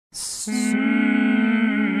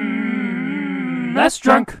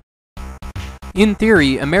SNESdrunk. In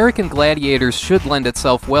theory, American Gladiators should lend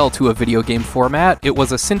itself well to a video game format. It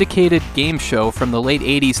was a syndicated game show from the late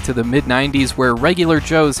 80s to the mid-90s where regular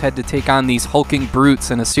Joes had to take on these hulking brutes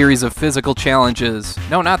in a series of physical challenges.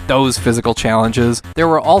 No, not those physical challenges. There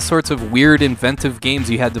were all sorts of weird, inventive games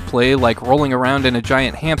you had to play, like rolling around in a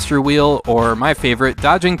giant hamster wheel, or my favorite,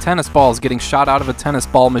 dodging tennis balls getting shot out of a tennis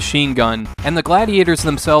ball machine gun. And the Gladiators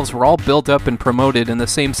themselves were all built up and promoted in the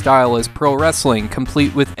same style as pro wrestling,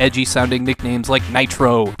 complete with edgy-sounding nicknames like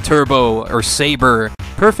Nitro, Turbo, or Saber.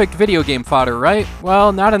 Perfect video game fodder, right?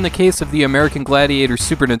 Well, not in the case of the American Gladiators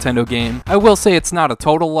Super Nintendo game. I will say it's not a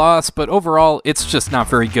total loss, but overall, it's just not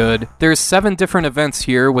very good. There's 7 different events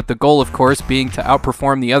here, with the goal, of course, being to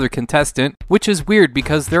outperform the other contestant, which is weird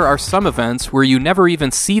because there are some events where you never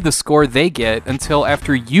even see the score they get until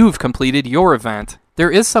after you've completed your event.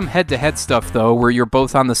 There is some head-to-head stuff, though, where you're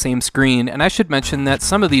both on the same screen, and I should mention that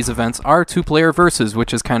some of these events are 2-player versus,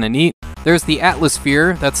 which is kinda neat. There's the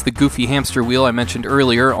Atmosphere, that's the goofy hamster wheel I mentioned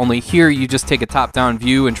earlier, only here you just take a top-down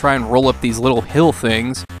view and try and roll up these little hill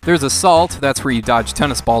things. There's Assault, that's where you dodge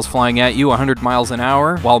tennis balls flying at you 100 miles an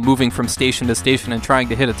hour while moving from station to station and trying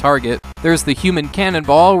to hit a target. There's the Human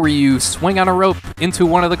Cannonball, where you swing on a rope into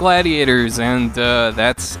one of the gladiators, and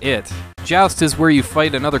that's it. Joust is where you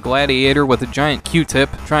fight another gladiator with a giant Q-tip,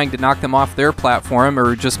 trying to knock them off their platform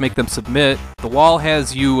or just make them submit. The Wall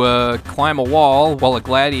has you climb a wall while a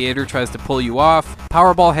gladiator tries to pull you off.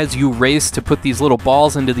 Powerball has you race to put these little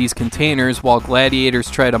balls into these containers while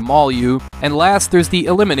gladiators try to maul you. And last, there's the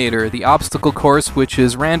Eliminator, the obstacle course, which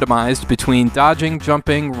is randomized between dodging,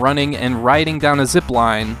 jumping, running, and riding down a zip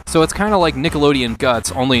line. So it's kind of like Nickelodeon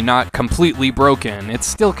Guts, only not completely broken. It's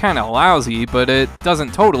still kind of lousy, but it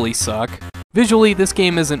doesn't totally suck. Visually, this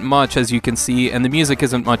game isn't much, as you can see, and the music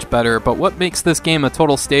isn't much better, but what makes this game a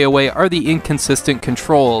total stay away are the inconsistent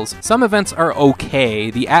controls. Some events are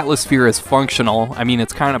okay. The Atmosphere is functional. I mean,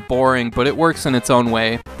 it's kind of boring, but it works in its own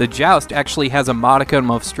way. The Joust actually has a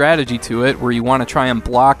modicum of strategy to it, where you want to try and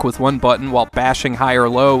block with one button while bashing high or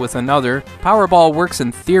low with another. Powerball works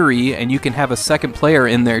in theory, and you can have a second player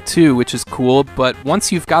in there too, which is cool, but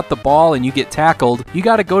once you've got the ball and you get tackled, you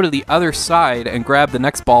gotta go to the other side and grab the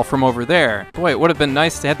next ball from over there. Boy, it would have been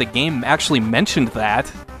nice to have the game actually mentioned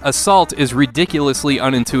that. Assault is ridiculously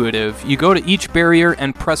unintuitive. You go to each barrier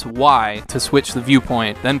and press Y to switch the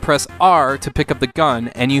viewpoint, then press R to pick up the gun,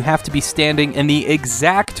 and you have to be standing in the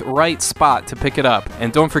exact right spot to pick it up.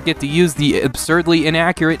 And don't forget to use the absurdly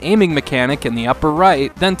inaccurate aiming mechanic in the upper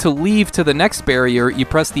right. Then to leave to the next barrier, you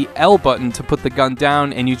press the L button to put the gun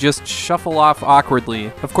down, and you just shuffle off awkwardly.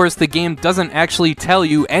 Of course, the game doesn't actually tell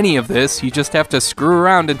you any of this, you just have to screw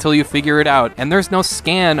around until you figure it out, and there's no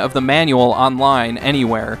scan of the manual online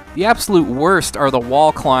anywhere. The absolute worst are the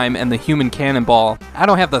wall climb and the Human Cannonball. I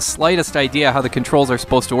don't have the slightest idea how the controls are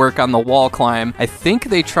supposed to work on the wall climb. I think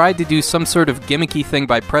they tried to do some sort of gimmicky thing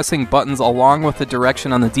by pressing buttons along with the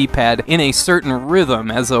direction on the D-pad in a certain rhythm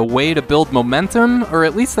as a way to build momentum, or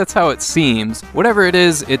at least that's how it seems. Whatever it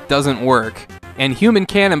is, it doesn't work. And Human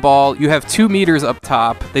Cannonball, you have 2 meters up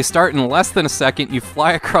top. They start in less than a second. You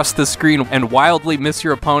fly across the screen and wildly miss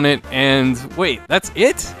your opponent. And wait, that's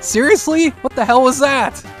it? Seriously? What the hell was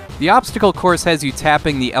that? The obstacle course has you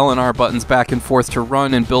tapping the L and R buttons back and forth to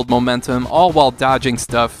run and build momentum, all while dodging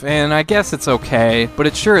stuff, and I guess it's okay, but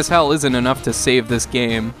it sure as hell isn't enough to save this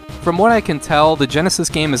game. From what I can tell, the Genesis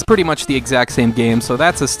game is pretty much the exact same game, so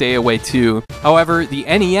that's a stay away too. However, the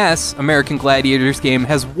NES American Gladiators game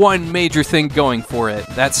has one major thing going for it.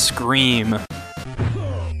 That's Scream.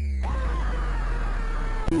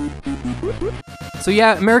 So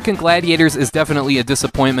yeah, American Gladiators is definitely a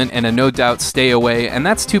disappointment and a no doubt stay away, and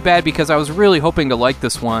that's too bad because I was really hoping to like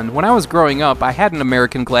this one. When I was growing up, I had an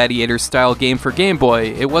American Gladiators style game for Game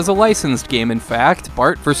Boy. It was a licensed game, in fact,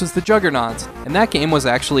 Bart vs. the Juggernauts, and that game was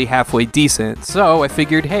actually halfway decent. So I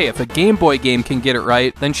figured, hey, if a Game Boy game can get it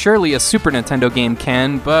right, then surely a Super Nintendo game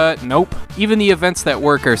can, but nope. Even the events that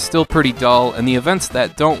work are still pretty dull, and the events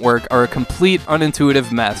that don't work are a complete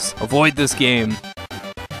unintuitive mess. Avoid this game.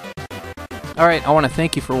 Alright, I want to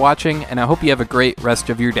thank you for watching, and I hope you have a great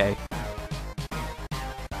rest of your day.